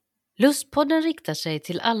Lustpodden riktar sig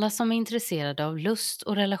till alla som är intresserade av lust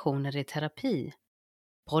och relationer i terapi.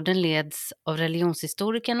 Podden leds av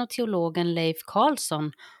religionshistorikern och teologen Leif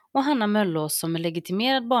Karlsson och Hanna Möllås som är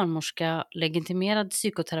legitimerad barnmorska, legitimerad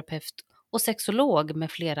psykoterapeut och sexolog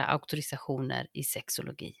med flera auktorisationer i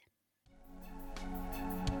sexologi.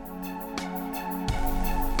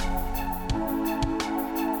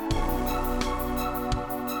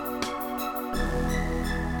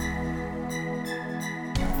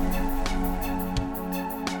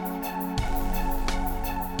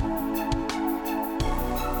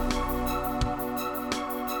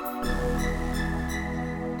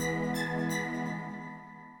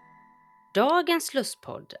 Dagens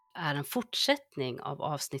lustpodd är en fortsättning av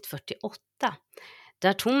avsnitt 48,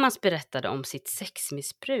 där Thomas berättade om sitt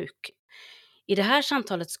sexmissbruk. I det här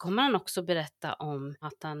samtalet så kommer han också berätta om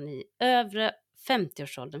att han i övre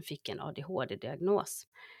 50-årsåldern fick en ADHD-diagnos.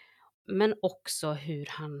 Men också hur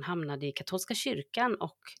han hamnade i katolska kyrkan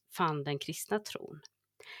och fann den kristna tron.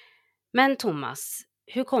 Men Thomas,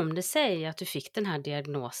 hur kom det sig att du fick den här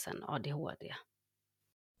diagnosen ADHD?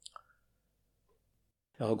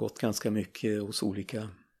 Jag har gått ganska mycket hos olika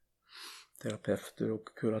terapeuter och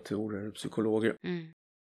kuratorer och psykologer.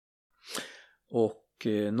 Och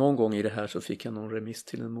någon gång i det här så fick jag någon remiss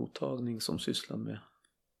till en mottagning som sysslar med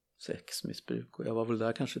sexmissbruk. Och jag var väl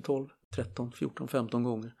där kanske 12, 13, 14, 15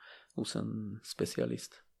 gånger hos en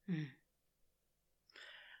specialist.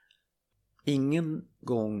 Ingen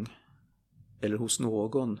gång eller hos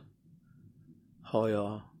någon har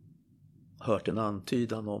jag hört en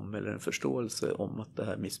antydan om eller en förståelse om att det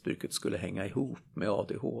här missbruket skulle hänga ihop med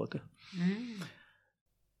ADHD.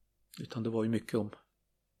 Utan det var ju mycket om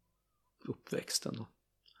uppväxten och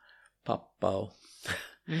pappa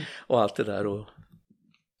och allt det där. Och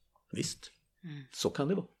visst, så kan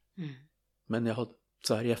det vara. Men jag har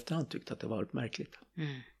så här i efterhand tyckt att det varit märkligt.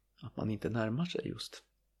 Att man inte närmar sig just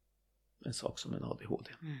en sak som en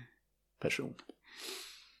ADHD-person.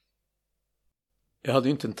 Jag hade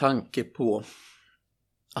ju inte en tanke på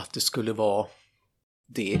att det skulle vara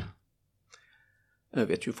det. Jag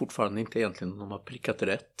vet ju fortfarande inte egentligen om de har prickat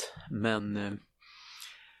rätt. Men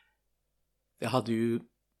jag hade ju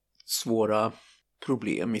svåra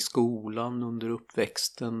problem i skolan under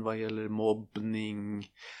uppväxten vad gäller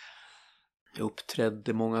mobbning. Jag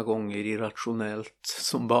uppträdde många gånger irrationellt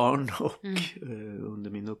som barn och under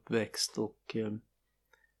min uppväxt. Och jag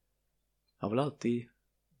har väl alltid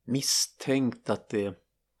misstänkt att det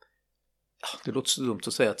låter så dumt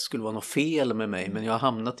att säga att det skulle vara något fel med mig, men jag har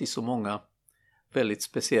hamnat i så många väldigt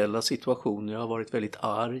speciella situationer. Jag har varit väldigt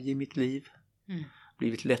arg i mitt liv,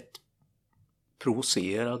 blivit lätt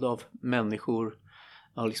provocerad av människor.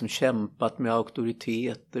 Jag har liksom kämpat med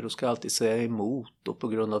auktoriteter och ska alltid säga emot, och på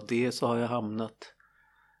grund av det så har jag hamnat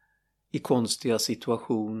i konstiga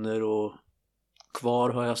situationer och kvar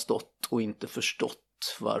har jag stått och inte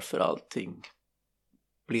förstått varför allting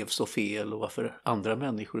blev så fel och varför andra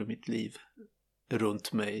människor i mitt liv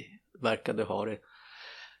runt mig verkade ha det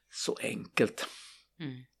så enkelt.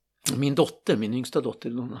 Min yngsta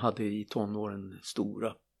dotter, hon hade i tonåren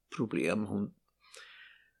stora problem.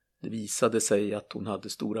 Det visade sig att hon hade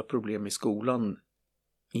stora problem i skolan,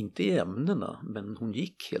 inte i ämnena, men hon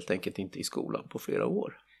gick helt enkelt inte i skolan på flera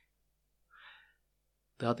år.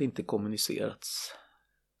 Det hade inte kommunicerats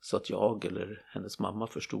så att jag eller hennes mamma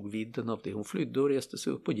förstod vidden av det. Hon flydde och reste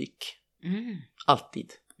sig upp och gick.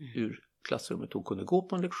 Alltid ur klassrummet. Hon kunde gå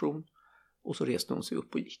på en lektion och så reste hon sig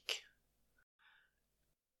upp och gick.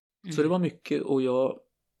 Så det var mycket, och jag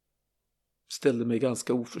ställde mig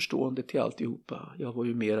ganska oförstående till alltihopa. Jag var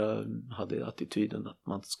ju hade attityden att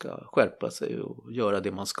man ska skärpa sig och göra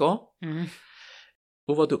det man ska.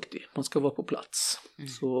 Och vara duktig. Man ska vara på plats.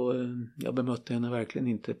 Så jag bemötte henne verkligen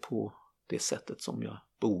inte på det sättet som jag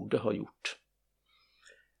borde ha gjort.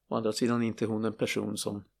 Å andra sidan är inte hon en person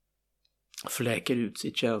som fläker ut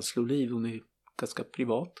sitt känsloliv. Hon är ganska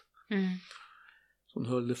privat. Hon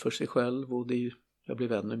höll det för sig själv, och jag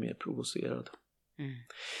blev ännu mer provocerad.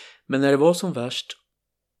 Men när det var som värst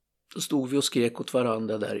så stod vi och skrek åt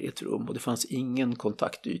varandra där i ett rum, och det fanns ingen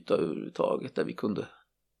kontaktyta överhuvudtaget där vi kunde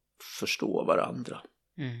förstå varandra.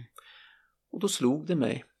 Och då slog det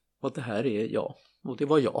mig att det här är jag, och det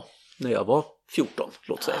var jag när jag var 14,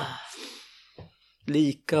 låt säga.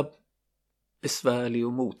 Lika besvärlig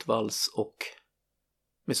och motvalls och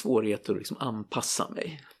med svårigheter att liksom anpassa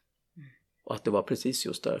mig. Och att det var precis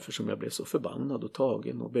just därför som jag blev så förbannad och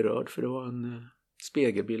tagen och berörd, för det var en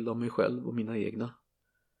spegelbild av mig själv och mina egna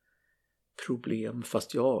problem,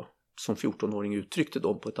 fast jag som 14-åring uttryckte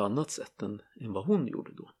dem på ett annat sätt än vad hon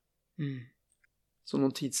gjorde då. Så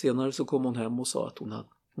någon tid senare så kom hon hem och sa att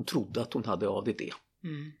hon trodde att hon hade ADD.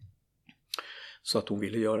 Så att hon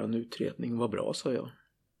ville göra en utredning. Vad bra, sa jag.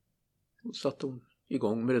 Och satt hon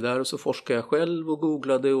igång med det där och så forskade jag själv och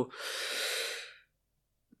googlade och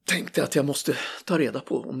tänkte att jag måste ta reda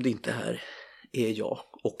på om det inte här är jag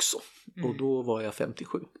också. Och då var jag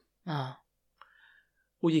 57. Ja.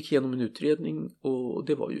 Och gick igenom en utredning och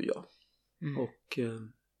det var ju jag. Och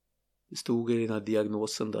det stod i den här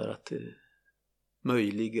diagnosen där att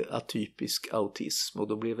möjlig atypisk autism. Och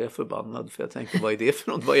då blev jag förbannad för jag tänkte, vad är det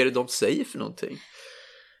för något? Vad är det de säger för någonting?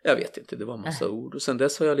 Jag vet inte, det var en massa ord. Och sen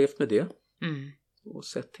dess har jag levt med det. Och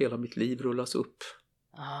sett hela mitt liv rullas upp.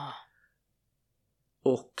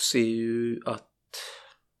 Och ser ju att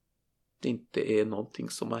det inte är någonting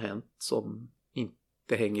som har hänt som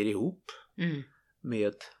inte hänger ihop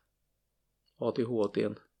med ADHD.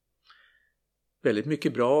 Väldigt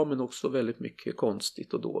mycket bra men också väldigt mycket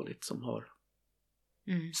konstigt och dåligt som har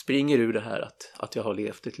springer ur det här att jag har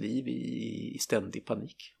levt ett liv i ständig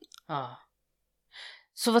panik. Ja.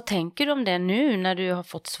 Så vad tänker du om det nu när du har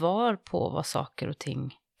fått svar på vad saker och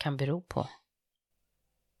ting kan bero på?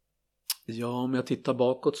 Ja, om jag tittar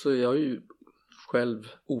bakåt så är jag ju själv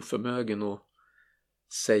oförmögen att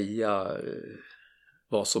säga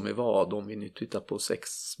vad som är vad om vi nu tittar på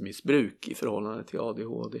sexmissbruk i förhållande till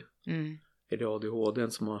ADHD. Är det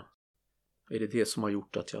ADHD som har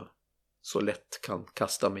gjort att jag så lätt kan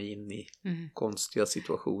kasta mig in i konstiga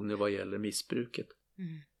situationer vad gäller missbruket?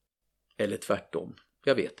 Eller tvärtom?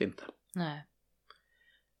 Jag vet inte. Nej.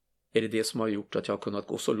 Är det som har gjort att jag har kunnat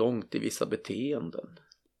gå så långt i vissa beteenden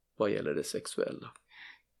vad gäller det sexuella?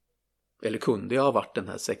 Eller kunde jag ha varit den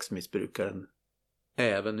här sexmissbrukaren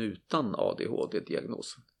även utan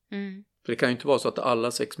ADHD-diagnosen? För det kan ju inte vara så att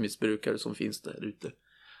alla sexmissbrukare som finns där ute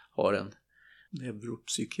har en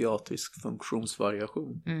neuropsykiatrisk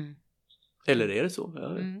funktionsvariation. Eller är det så?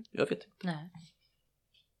 Jag vet inte. Nej.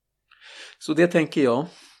 Så det tänker jag.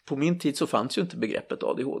 På min tid så fanns ju inte begreppet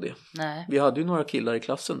ADHD. Nej. Vi hade ju några killar i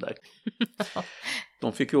klassen där.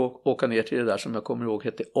 De fick ju åka ner till det där som jag kommer ihåg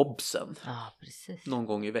hette Obsen. Ja, precis. Någon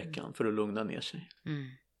gång i veckan för att lugna ner sig.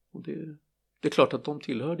 Och det är klart att de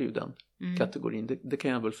tillhörde ju den kategorin. Det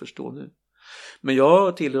kan jag väl förstå nu. Men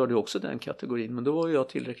jag tillhörde också den kategorin. Men då var jag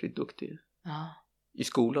tillräckligt duktig i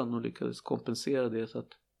skolan och lyckades kompensera det så att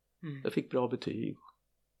jag fick bra betyg.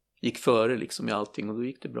 Gick före liksom i allting och då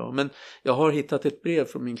gick det bra. Men jag har hittat ett brev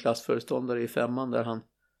från min klassföreståndare i 5:an där han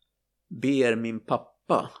ber min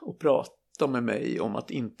pappa att prata med mig om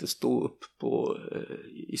att inte stå upp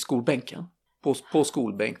i skolbänken. På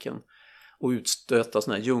skolbänken och utstöta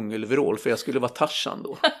sån här djungelvrål för jag skulle vara Tarzan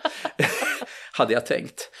då. Hade jag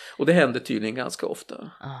tänkt. Och det hände tydligen ganska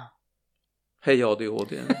ofta. Hej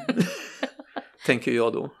ADHD. Tänker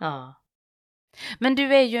jag då. Ja. Men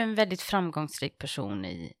du är ju en väldigt framgångsrik person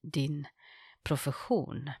i din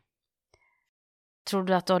profession. Tror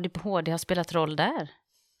du att ADHD har spelat roll där?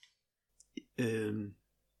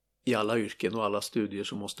 I alla yrken och alla studier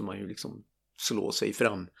så måste man ju liksom slå sig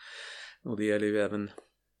fram. Och det gäller ju även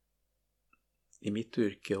i mitt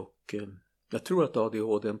yrke. Och jag tror att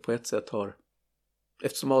ADHD på ett sätt har...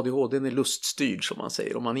 Eftersom ADHD är luststyrd som man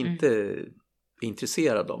säger. Om man inte är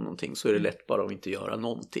intresserad av någonting så är det lätt bara att inte göra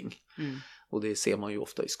någonting. Och det ser man ju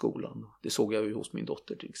ofta i skolan. Det såg jag ju hos min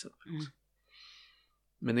dotter till exempel.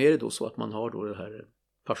 Men är det då så att man har då det här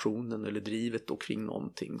passionen eller drivet då kring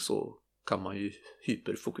någonting så kan man ju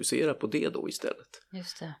hyperfokusera på det då istället.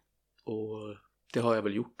 Just det. Och det har jag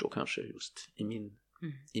väl gjort då kanske just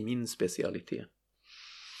i min specialitet.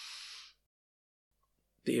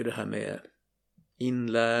 Det är ju det här med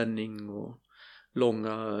inlärning och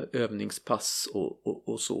långa övningspass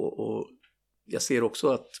och så. Och jag ser också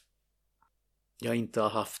att jag inte har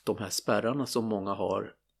haft de här spärrarna som många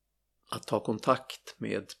har att ta kontakt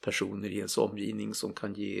med personer i ens omgivning som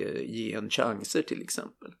kan ge en chanser till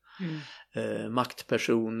exempel.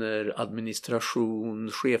 Maktpersoner,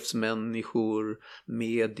 administration, chefsmänniskor,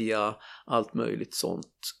 media, allt möjligt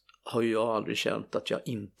sånt har jag aldrig känt att jag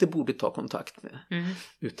inte borde ta kontakt med.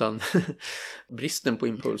 Utan bristen på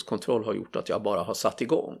impulskontroll har gjort att jag bara har satt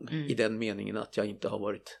igång i den meningen att jag inte har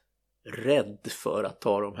varit rädd för att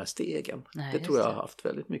ta de här stegen. Nej, det tror jag har haft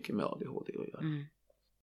väldigt mycket med ADHD att göra.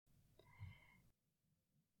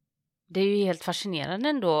 Det är ju helt fascinerande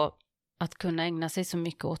ändå att kunna ägna sig så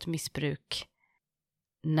mycket åt missbruk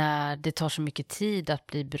när det tar så mycket tid att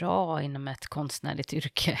bli bra inom ett konstnärligt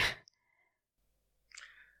yrke.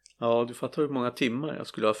 Ja, du fattar hur många timmar jag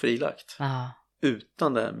skulle ha frilagt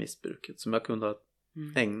utan det här missbruket som jag kunde ha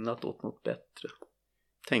ägnat åt något bättre,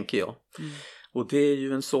 tänker jag. Och det är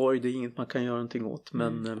ju en sorg, det är inget man kan göra någonting åt,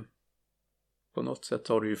 men på något sätt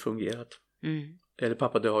har det ju fungerat. Eller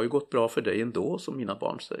pappa, det har ju gått bra för dig ändå, som mina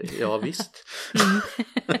barn säger. Ja, visst.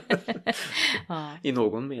 i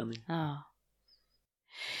någon mening. Ja.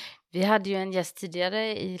 Vi hade ju en gäst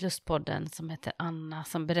tidigare i Lustpodden som heter Anna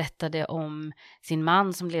som berättade om sin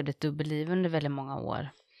man som levde ett dubbelliv under väldigt många år.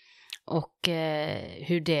 Och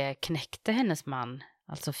hur det knäckte hennes man,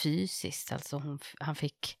 alltså fysiskt. Alltså han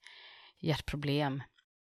fick hjärtproblem.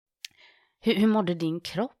 Hur mådde din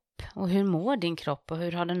kropp? Och hur mår din kropp? Och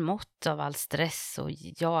hur har den mått av all stress och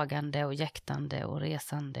jagande och jäktande och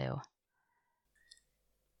resande? Och...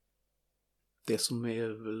 Det som är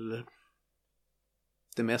väl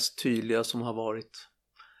det mest tydliga som har varit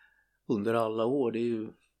under alla år, det är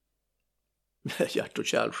ju hjärt- och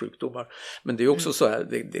kärlsjukdomar. Men det är också så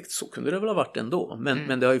här, så kunde det väl ha varit ändå.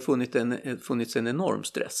 Men det har ju funnits en enorm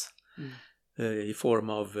stress i form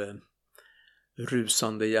av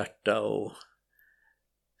rusande hjärta och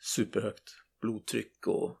superhögt blodtryck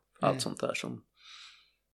och allt sånt där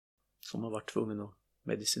som har varit tvungen att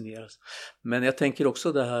medicineras. Men jag tänker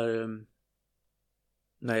också det här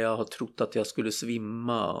när jag har trott att jag skulle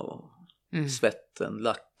svimma och svetten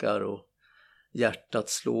lackar och hjärtat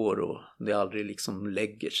slår och det aldrig liksom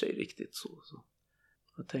lägger sig riktigt så.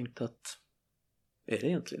 Jag tänkte att är det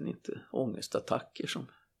egentligen inte ångestattacker som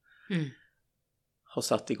har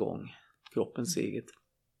satt igång kroppens eget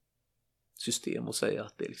system och säga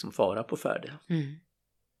att det är liksom fara på färde.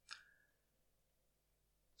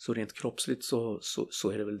 Så rent kroppsligt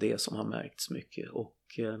så är det väl det som har märkts mycket. Och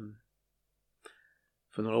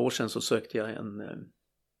för några år sedan så sökte jag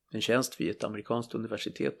en tjänst vid ett amerikanskt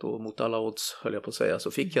universitet och mot alla odds höll jag på att säga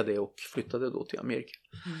så fick jag det och flyttade då till Amerika.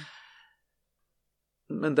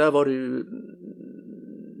 Men där var det ju,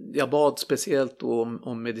 jag bad speciellt då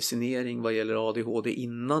om medicinering vad gäller ADHD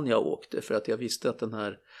innan jag åkte för att jag visste att den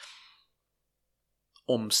här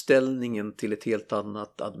omställningen till ett helt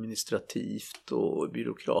annat administrativt och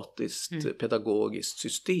byråkratiskt pedagogiskt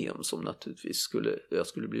system som naturligtvis jag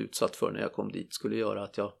skulle bli utsatt för när jag kom dit skulle göra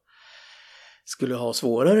att jag skulle ha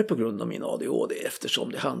svårare på grund av min ADHD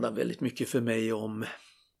eftersom det handlar väldigt mycket för mig om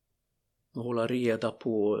att hålla reda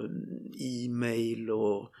på e-mail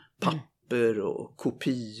och papper och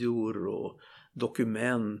kopior och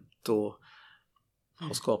dokument och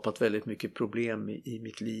har skapat väldigt mycket problem i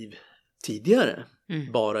mitt liv tidigare.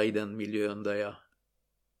 Bara i den miljön där jag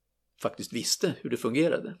faktiskt visste hur det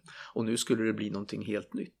fungerade. Och nu skulle det bli någonting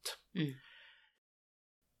helt nytt.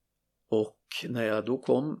 Och när jag då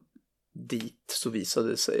kom dit så visade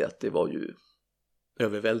det sig att det var ju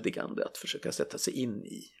överväldigande att försöka sätta sig in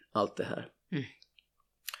i allt det här.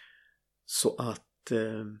 Så att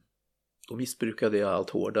då missbrukade jag allt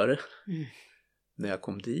hårdare när jag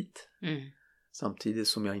kom dit. Samtidigt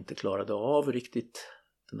som jag inte klarade av riktigt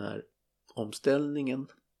den här omställningen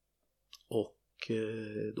och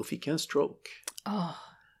då fick jag en stroke.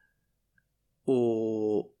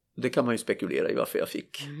 Och det kan man ju spekulera i varför jag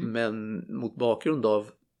fick. Men mot bakgrund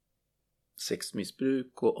av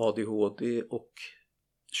sexmissbruk och ADHD och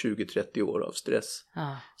 20-30 år av stress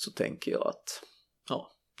så tänker jag att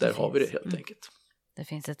där har vi det helt enkelt. Det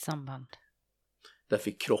finns ett samband. Där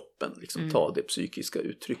fick kroppen liksom ta det psykiska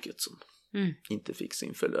uttrycket som inte fick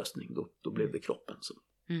sin förlösning. Då blev det kroppen som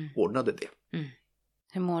ordnade det.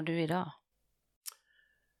 Hur mår du idag?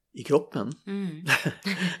 I kroppen?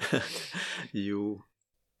 Jo,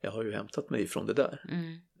 jag har ju hämtat mig från det där.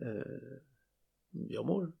 Jag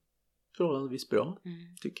mår förhållandevis bra,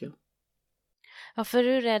 tycker jag. Ja, för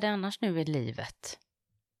hur är det annars nu i livet?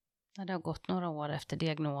 När det har gått några år efter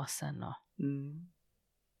diagnosen och...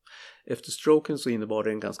 Efter stroken så innebar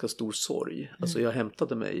det en ganska stor sorg. Alltså jag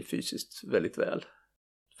hämtade mig fysiskt väldigt väl.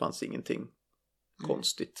 Det fanns ingenting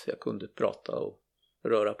konstigt. Jag kunde prata och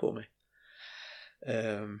röra på mig.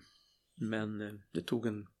 Men det tog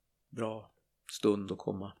en bra stund att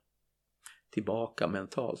komma tillbaka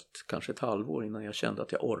mentalt. Kanske ett halvår innan jag kände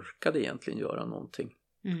att jag orkade egentligen göra någonting.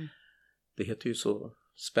 Det heter ju så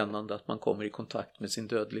spännande att man kommer i kontakt med sin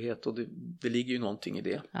dödlighet och det ligger ju någonting i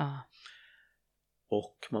det.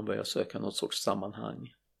 Och man börjar söka något sorts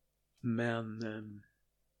sammanhang. Men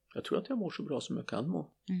jag tror att jag mår så bra som jag kan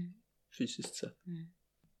må fysiskt sett.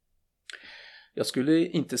 Jag skulle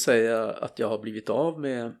inte säga att jag har blivit av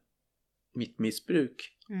med mitt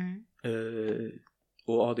missbruk.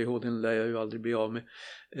 Och ADHD lär jag ju aldrig bli av med.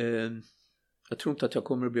 Jag tror inte att jag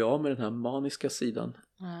kommer att bli av med den här maniska sidan.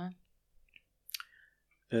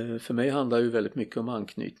 För mig handlar ju väldigt mycket om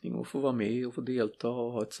anknytning och få vara med och få delta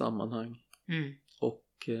och ha ett sammanhang.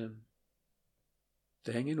 Och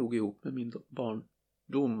det hänger nog ihop med min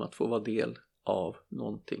barndom att få vara del av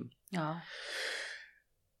någonting.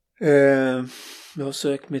 Jag har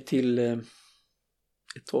sökt mig till ett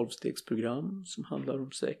 12-stegsprogram som handlar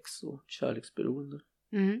om sex och kärleksberoende.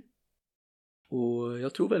 Och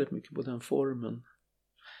jag tror väldigt mycket på den formen.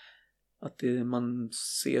 Att man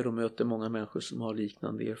ser och möter många människor som har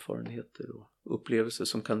liknande erfarenheter och upplevelser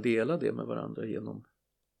som kan dela det med varandra genom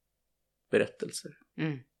berättelser.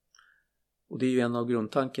 Och det är ju en av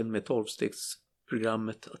grundtanken med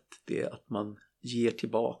 12-stegsprogrammet, att det är att man ger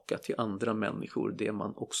tillbaka till andra människor det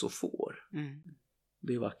man också får.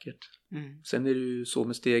 Det är vackert. Sen är det ju så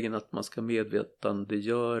med stegen att man ska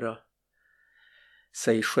medvetandegöra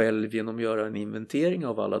sig själv genom att göra en inventering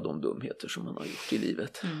av alla de dumheter som man har gjort i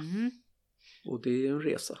livet. Och det är en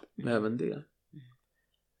resa med även det.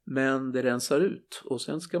 Men det rensar ut, och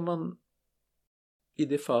sen ska man, i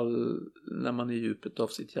det fall när man i djupet av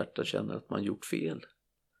sitt hjärta känner att man gjort fel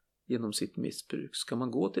genom sitt missbruk, ska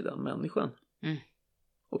man gå till den människan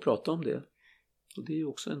och prata om det. Och det är ju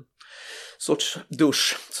också en sorts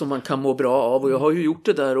dusch som man kan må bra av. Och jag har ju gjort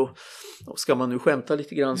det där, och ska man nu skämta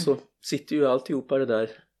lite grann så sitter ju alltihopa det där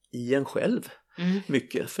i en själv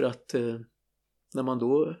mycket. För att när man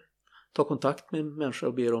då tar kontakt med en människa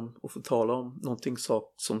och ber om att få tala om någonting som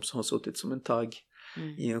har suttit som en tagg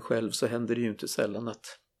i en själv, så händer det ju inte sällan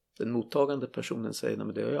att den mottagande personen säger: nej,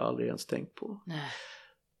 men det har jag aldrig ens tänkt på.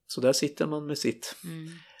 Så där sitter man med sitt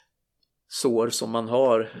sår som man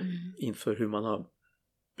har inför hur man har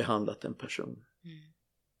behandlat en person.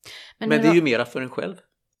 Men det är ju mera för en själv.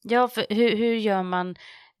 Ja, för hur gör man?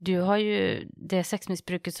 Du har ju det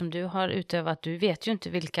sexmissbruket som du har utövat, du vet ju inte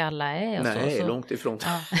vilka alla är. Och nej, långt ifrån.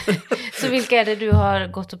 Ja. Så vilka är det du har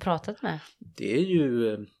gått och pratat med? Det är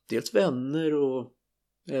ju dels vänner och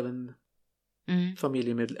även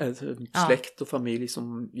släkt och familj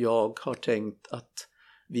som jag har tänkt att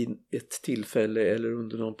vid ett tillfälle eller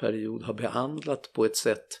under någon period har behandlat på ett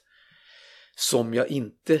sätt som jag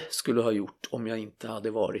inte skulle ha gjort om jag inte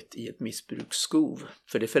hade varit i ett missbruksskov.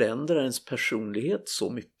 För det förändrar ens personlighet så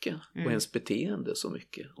mycket och ens beteende så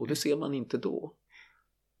mycket. Och det ser man inte då.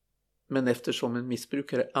 Men eftersom en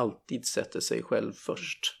missbrukare alltid sätter sig själv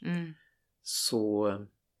först så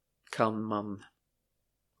kan man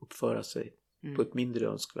uppföra sig på ett mindre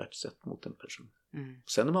önskvärt sätt mot en person.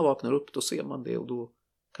 Sen när man vaknar upp, då ser man det, och då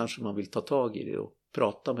kanske man vill ta tag i det och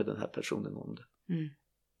prata med den här personen om det.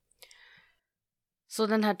 Så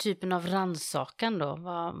den här typen av rannsakan då,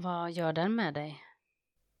 vad gör den med dig?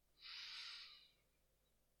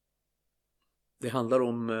 Det handlar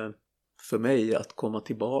om, för mig, att komma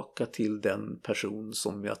tillbaka till den person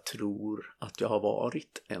som jag tror att jag har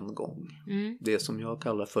varit en gång. Det som jag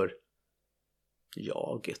kallar för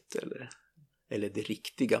jaget eller det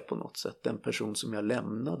riktiga på något sätt. Den person som jag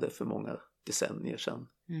lämnade för många decennier sedan.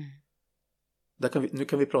 Nu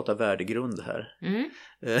kan vi prata värdegrund här.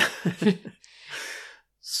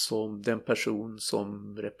 Som den person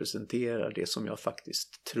som representerar det som jag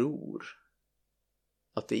faktiskt tror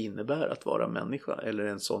att det innebär att vara människa, eller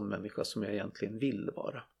en sån människa som jag egentligen vill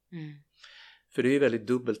vara. För det är ju väldigt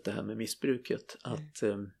dubbelt det här med missbruket, att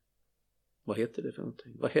vad heter det för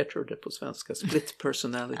någonting? Vad heter det på svenska? Split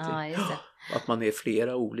personality. Just det. Att man är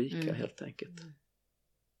flera olika helt enkelt.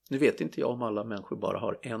 Nu vet inte jag om alla människor bara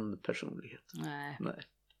har en personlighet. Nej.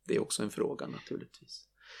 Det är också en fråga naturligtvis.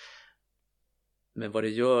 Men vad det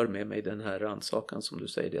gör med mig, den här rannsakan som du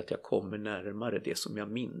säger, det är att jag kommer närmare det som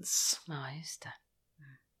jag minns. Ja, just det.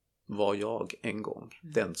 Var jag en gång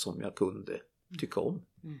den som jag kunde tycka om.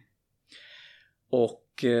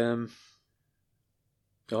 Och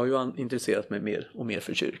jag har ju intresserat mig mer och mer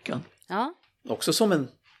för kyrkan. Ja. Också som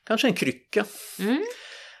kanske en krycka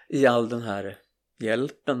i all den här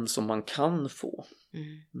hjälpen som man kan få.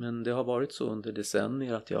 Men det har varit så under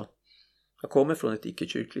decennier att jag kommer från ett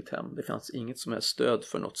icke-kyrkligt hem. Det fanns inget som helst stöd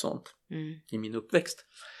för något sånt i min uppväxt.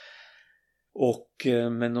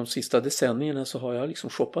 Men de sista decennierna så har jag liksom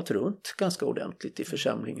shoppat runt ganska ordentligt i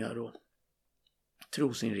församlingar och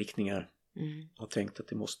trosinriktningar. Och tänkt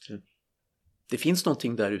att det finns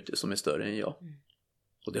någonting där ute som är större än jag.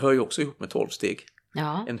 Och det hör ju också ihop med 12 steg.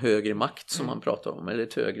 Ja. En högre makt som man pratar om, eller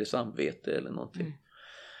ett högre samvete eller någonting.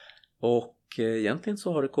 Och egentligen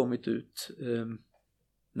så har det kommit ut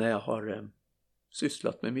när jag har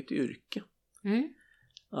sysslat med mitt yrke.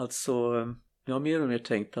 Alltså jag har mer och mer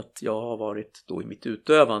tänkt att jag har varit då i mitt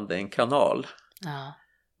utövande en kanal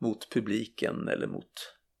mot publiken eller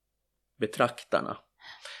mot betraktarna.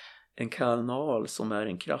 En kanal som är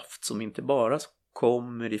en kraft som inte bara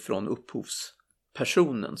kommer ifrån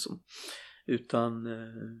upphovspersonen utan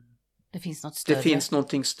det finns något större. Det finns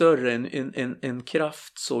någonting större, en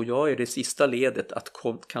kraft, så jag är det sista ledet att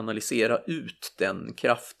kanalisera ut den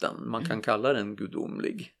kraften. Man kan kalla den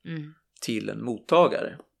gudomlig till en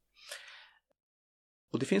mottagare.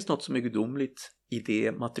 Och det finns något som är gudomligt i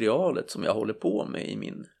det materialet som jag håller på med i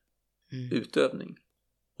min utövning.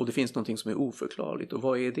 Och det finns någonting som är oförklarligt. Och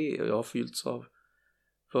vad är det? Och jag har fyllts av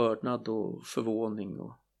vördnad och förvåning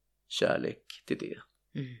och kärlek till det.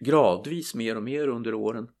 Gradvis mer och mer under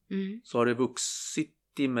åren så har det vuxit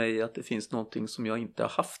i mig att det finns någonting som jag inte har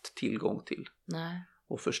haft tillgång till. Nej.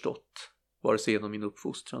 Och förstått. Vare sig genom min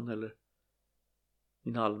uppfostran eller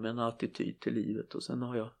min allmänna attityd till livet. Och sen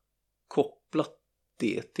har jag kopplat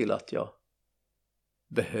det till att jag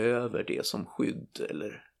behöver det som skydd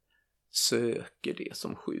eller söker det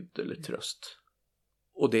som skydd eller tröst.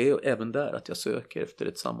 Och det är även där att jag söker efter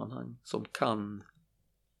ett sammanhang som kan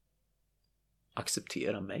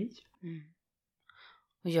acceptera mig.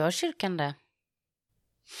 Och gör kyrkan det?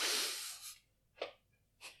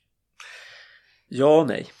 Ja och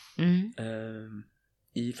nej.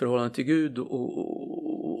 I förhållande till Gud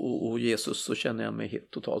och Jesus så känner jag mig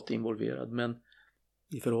helt totalt involverad. Men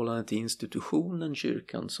i förhållande till institutionen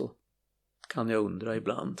kyrkan så kan jag undra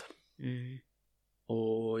ibland.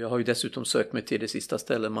 Och jag har ju dessutom sökt mig till det sista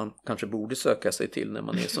stället man kanske borde söka sig till när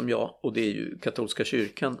man är som jag. Och det är ju katolska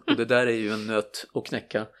kyrkan. Och det där är ju en nöt att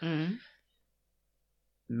knäcka.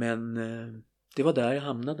 Men det var där jag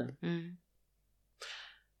hamnade.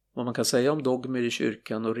 Vad man kan säga om dogmer i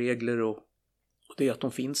kyrkan och regler och det är att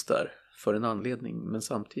de finns där för en anledning. Men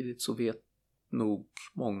samtidigt så vet nog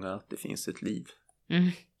många att det finns ett liv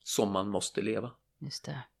som man måste leva. Just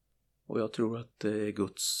det. Och jag tror att det är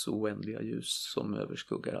Guds oändliga ljus som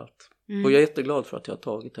överskuggar allt. Och jag är jätteglad för att jag har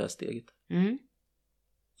tagit det här steget.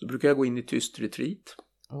 Så brukar jag gå in i tyst retreat.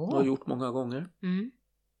 Har gjort många gånger.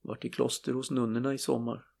 Varit i kloster hos nunnorna i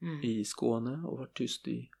sommar i Skåne och varit tyst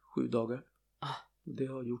i 7 dagar. Det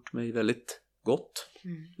har gjort mig väldigt gott,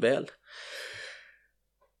 väl.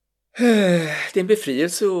 Det är en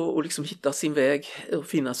befrielse att liksom hitta sin väg och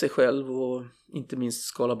finna sig själv och inte minst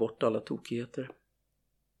skala bort alla tokigheter.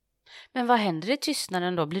 Men vad händer i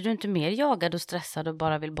tystnaden då? Blir du inte mer jagad och stressad och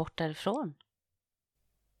bara vill bort därifrån?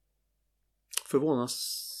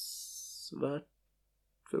 Förvånansvärt.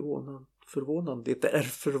 Förvånande. Det är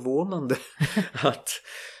förvånande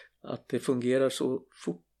att det fungerar så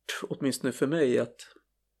fort, åtminstone för mig, att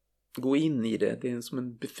gå in i det. Det är som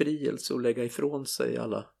en befrielse att lägga ifrån sig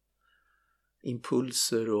alla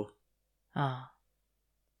impulser och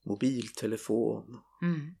mobiltelefon,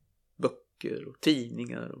 böcker och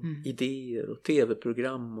tidningar och idéer och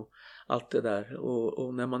tv-program och allt det där.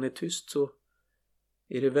 Och när man är tyst så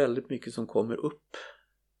är det väldigt mycket som kommer upp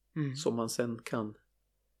som man sen kan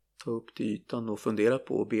ta upp till ytan och fundera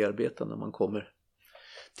på och bearbeta när man kommer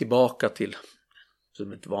tillbaka till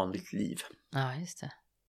som ett vanligt liv. Ja, just det.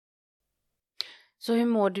 Så hur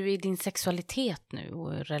mår du i din sexualitet nu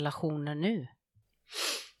och relationer nu?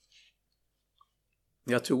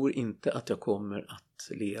 Jag tror inte att jag kommer att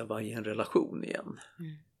leva i en relation igen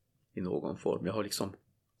i någon form. Jag har liksom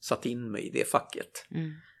satt in mig i det facket.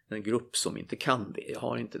 En grupp som inte kan det. Jag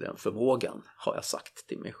har inte den förmågan, har jag sagt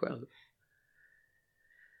till mig själv.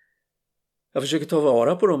 Jag försöker ta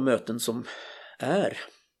vara på de möten som är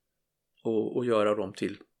och göra dem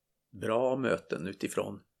till bra möten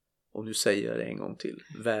utifrån, och nu säger jag det en gång till,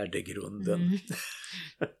 värdegrunden.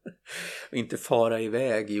 Och inte fara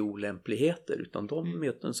iväg i olämpligheter, utan de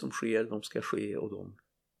möten som sker, de ska ske och de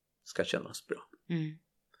ska kännas bra.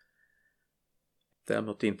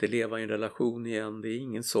 Däremot att inte leva i en relation igen, det är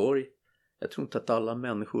ingen sorg. Jag tror inte att alla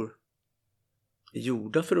människor är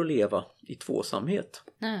gjorda för att leva i tvåsamhet.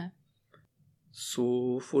 Nej.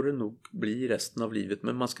 Så får det nog bli resten av livet.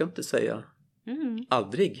 Men man ska inte säga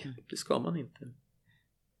aldrig. Det ska man inte.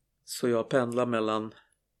 Så jag pendlar mellan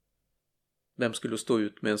vem skulle stå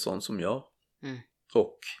ut med en sån som jag.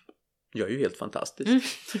 Och jag är ju helt fantastisk.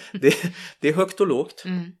 Det är högt och lågt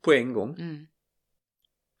på en gång.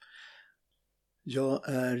 Jag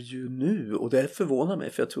är ju nu, och det förvånar mig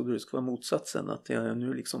för jag trodde det skulle vara motsatsen, att jag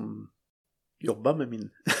nu liksom jobbar med min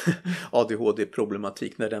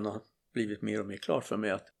ADHD-problematik när den har blivit mer och mer klar för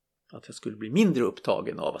mig, att jag skulle bli mindre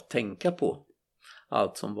upptagen av att tänka på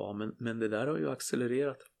allt som var, men det där har ju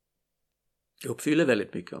accelererat. Jag uppfyller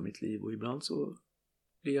väldigt mycket av mitt liv och ibland så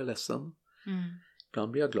blir jag ledsen.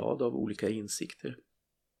 Ibland blir jag glad av olika insikter.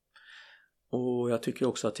 Och jag tycker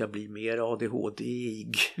också att jag blir mer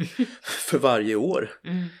ADHD-ig för varje år.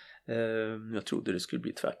 Jag trodde det skulle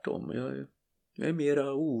bli tvärtom. Jag är mer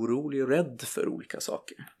orolig och rädd för olika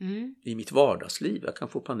saker. I mitt vardagsliv. Jag kan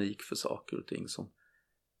få panik för saker och ting som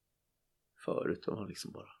förut. Och man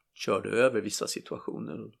liksom bara körde över vissa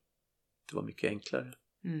situationer. Och det var mycket enklare.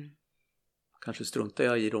 Kanske struntade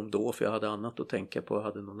jag i dem då för jag hade annat att tänka på. Jag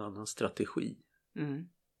hade någon annan strategi.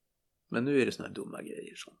 Men nu är det såna här dumma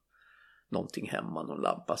grejer som någonting hemma, någon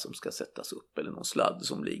lampa som ska sättas upp eller någon sladd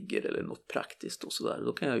som ligger eller något praktiskt och sådär.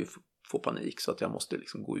 Då kan jag ju få panik så att jag måste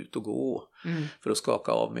liksom gå ut och gå för att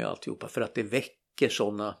skaka av mig alltihopa. För att det väcker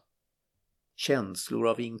sådana känslor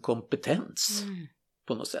av inkompetens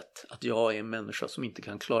på något sätt. Att jag är en människa som inte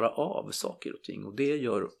kan klara av saker och ting. Och det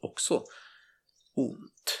gör också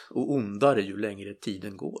ont. Och ondare ju längre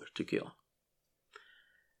tiden går, tycker jag.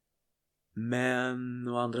 Men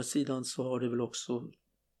å andra sidan så har det väl också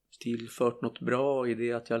tillfört något bra i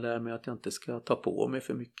det att jag lär mig att jag inte ska ta på mig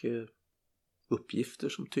för mycket uppgifter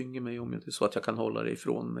som tynger mig, om det är så att jag kan hålla det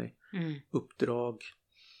ifrån mig. Uppdrag,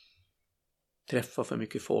 träffa för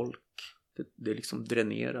mycket folk, det liksom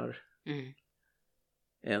dränerar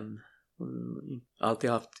en. Alltid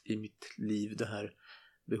haft i mitt liv det här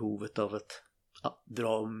behovet av att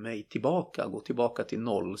dra mig tillbaka, gå tillbaka till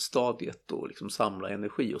nollstadiet och liksom samla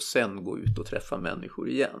energi och sen gå ut och träffa människor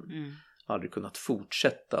igen. Aldrig kunnat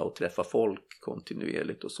fortsätta och träffa folk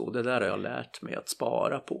kontinuerligt och så. Det där har jag lärt mig att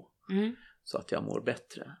spara på så att jag mår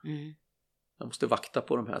bättre. Jag måste vakta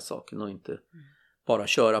på de här sakerna och inte bara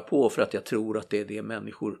köra på för att jag tror att det är det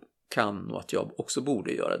människor kan och att jag också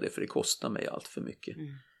borde göra det, för det kostar mig allt för mycket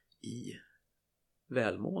i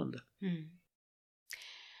välmående.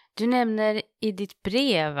 Du nämner i ditt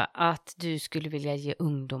brev att du skulle vilja ge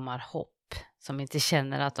ungdomar hopp som inte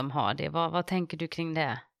känner att de har det. Vad tänker du kring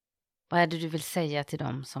det? Vad är det du vill säga till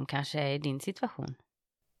dem som kanske är i din situation?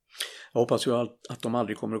 Jag hoppas ju att de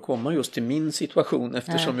aldrig kommer att komma just till min situation,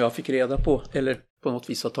 eftersom jag fick reda på, eller på något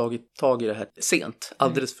vis har tagit tag i det här sent,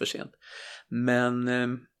 alldeles för sent. Men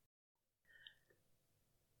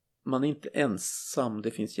man är inte ensam,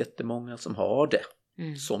 det finns jättemånga som har det,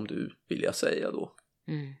 som du vill jag säga då.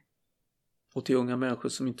 Och till unga människor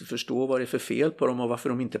som inte förstår vad det är för fel på dem och varför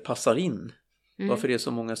de inte passar in. Varför det är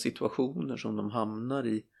så många situationer som de hamnar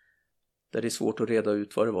i där det är svårt att reda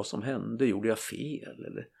ut vad det var som hände. Gjorde jag fel?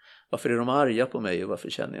 Eller varför är de arga på mig och varför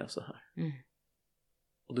känner jag så här?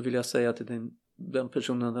 Och då vill jag säga till den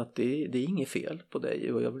personen att det är inget fel på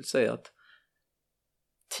dig. Och jag vill säga att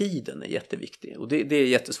tiden är jätteviktig. Och det är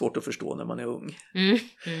jättesvårt att förstå när man är ung.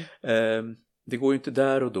 Det går ju inte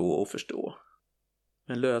där och då att förstå.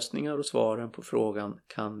 Men lösningar och svaren på frågan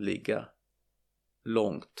kan ligga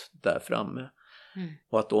långt där framme.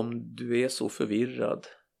 Och att om du är så förvirrad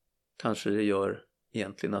kanske det gör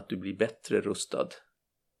egentligen att du blir bättre rustad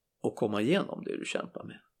att komma igenom det du kämpar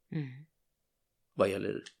med. Vad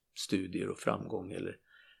gäller studier och framgång eller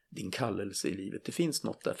din kallelse i livet. Det finns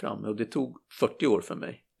något där framme och det tog 40 år för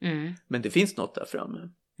mig. Men det finns något där framme.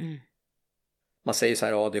 Man säger så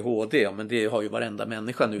här ADHD, ja, men det har ju varenda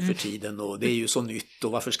människa nu för tiden och det är ju så nytt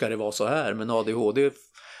och varför ska det vara så här? Men ADHD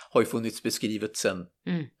har ju funnits beskrivet sedan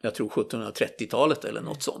jag tror 1730-talet eller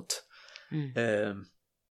något sånt.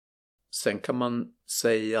 Sen kan man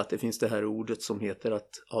säga att det finns det här ordet som heter att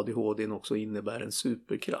ADHD också innebär en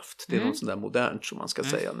superkraft. Det är något sånt där modernt som man ska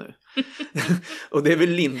säga nu. Och det är väl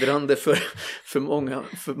lindrande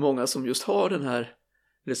för många som just har den här,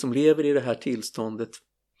 eller som lever i det här tillståndet.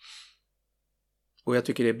 Och jag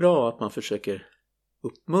tycker det är bra att man försöker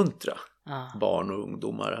uppmuntra barn och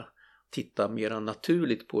ungdomar att titta mer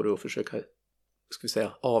naturligt på det och försöka, ska vi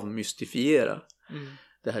säga, avmystifiera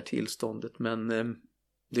det här tillståndet. Men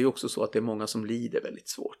det är också så att det är många som lider väldigt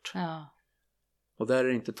svårt. Och där är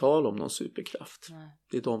det inte tal om någon superkraft.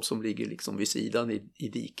 Det är de som ligger liksom vid sidan i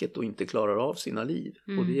diket och inte klarar av sina liv.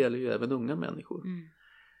 Och det gäller ju även unga människor.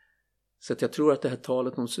 Så att jag tror att det här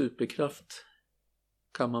talet om superkraft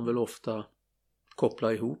kan man väl ofta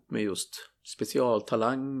koppla ihop med just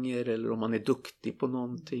specialtalanger eller om man är duktig på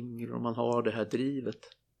någonting eller om man har det här drivet.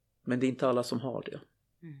 Men det är inte alla som har det.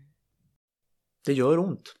 Det gör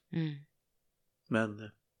ont.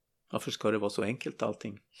 Men varför ska det vara så enkelt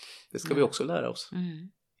allting? Det ska vi också lära oss.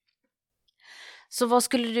 Så vad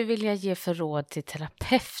skulle du vilja ge för råd till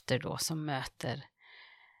terapeuter då som möter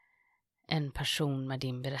en person med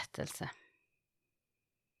din berättelse?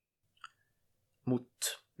 Mot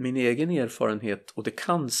min egen erfarenhet, och det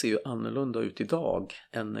kan se ju annorlunda ut idag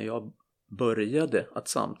än när jag började att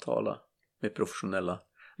samtala med professionella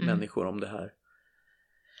människor om det här.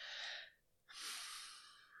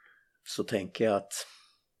 Så tänker jag att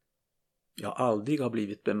jag aldrig har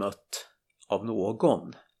blivit bemött av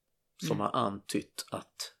någon som har antytt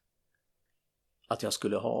att jag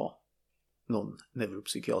skulle ha någon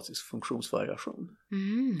neuropsykiatrisk funktionsvariation.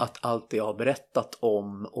 Att allt det jag har berättat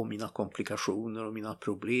om och mina komplikationer och mina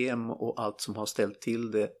problem och allt som har ställt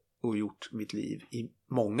till det och gjort mitt liv i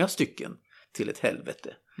många stycken till ett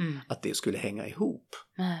helvete, att det skulle hänga ihop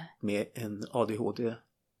med en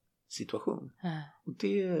ADHD-situation. Och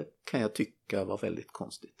det kan jag tycka var väldigt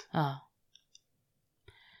konstigt.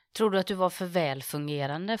 Tror du att du var för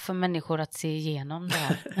välfungerande för människor att se igenom det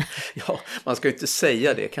här? Ja, man ska ju inte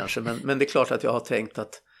säga det kanske, men det är klart att jag har tänkt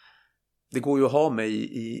att det går ju att ha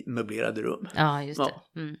mig i möblerade rum. Ja, just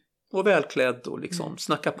det. Mm. Och välklädd och liksom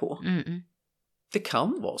snacka på. Mm. Det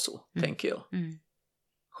kan vara så, tänker jag. Mm.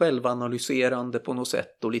 Självanalyserande på något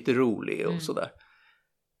sätt och lite rolig och sådär.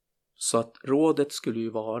 Så att rådet skulle ju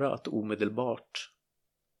vara att omedelbart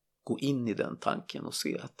gå in i den tanken och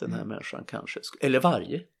se att den här människan kanske, eller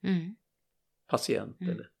varje patient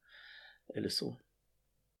eller så.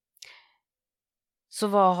 Så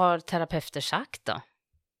vad har terapeuter sagt då?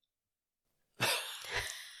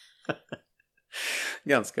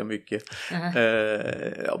 Ganska mycket.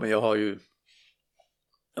 Ja, men jag har ju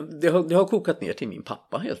det har kokat ner till min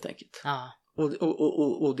pappa helt enkelt. Ja.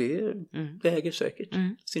 Och det äger säkert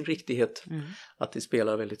sin riktighet. Att det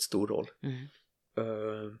spelar väldigt stor roll.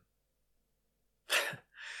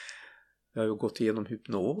 Jag har ju gått igenom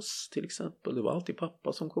hypnos till exempel. Det var alltid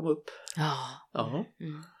pappa som kom upp. Ja.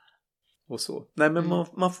 Och så. Nej, men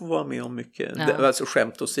man får vara med om mycket. Ja. Alltså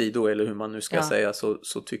skämt åsido eller hur man nu ska säga,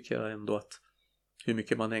 så tycker jag ändå att hur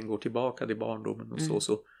mycket man än går tillbaka till barndomen och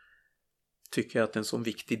så tycker jag att en sån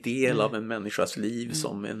viktig del av en människas liv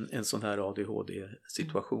som en sån här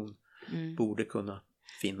ADHD-situation borde kunna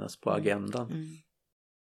finnas på agendan.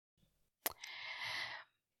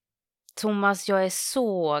 Thomas, jag är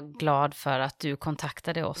så glad för att du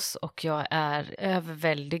kontaktade oss och jag är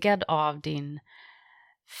överväldigad av din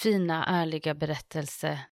fina, ärliga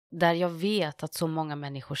berättelse där jag vet att så många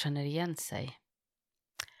människor känner igen sig.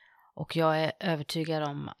 Och jag är övertygad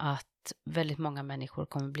om att väldigt många människor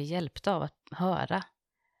kommer bli hjälpta av att höra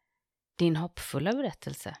din hoppfulla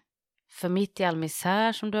berättelse. För mitt i all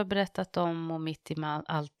misär som du har berättat om och mitt i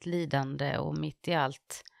allt lidande och mitt i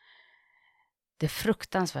allt det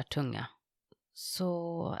fruktansvärt tunga,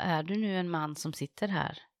 så är du nu en man som sitter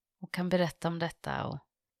här och kan berätta om detta och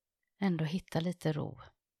ändå hitta lite ro.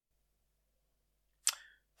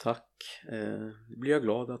 Tack. Det blir jag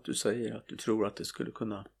glad att du säger att du tror att det skulle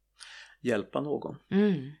kunna hjälpa någon.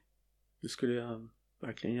 Det skulle jag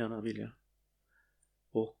verkligen gärna vilja.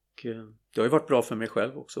 Och det har ju varit bra för mig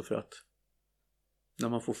själv också, för att när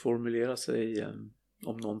man får formulera sig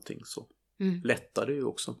om någonting så lättar det ju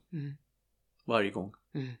också varje gång.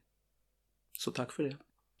 Så tack för det.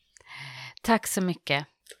 Tack så mycket.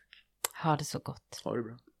 Ha det så gott. Ha det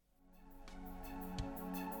bra.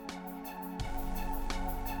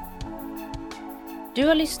 Du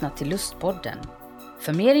har lyssnat till Lustpodden.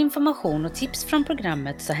 För mer information och tips från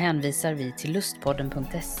programmet så hänvisar vi till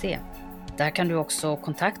lustpodden.se. Där kan du också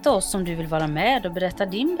kontakta oss om du vill vara med och berätta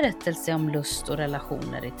din berättelse om lust och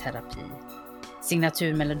relationer i terapi.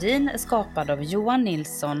 Signaturmelodin är skapad av Johan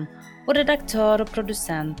Nilsson och redaktör och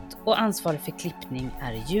producent och ansvarig för klippning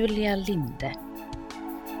är Julia Linde.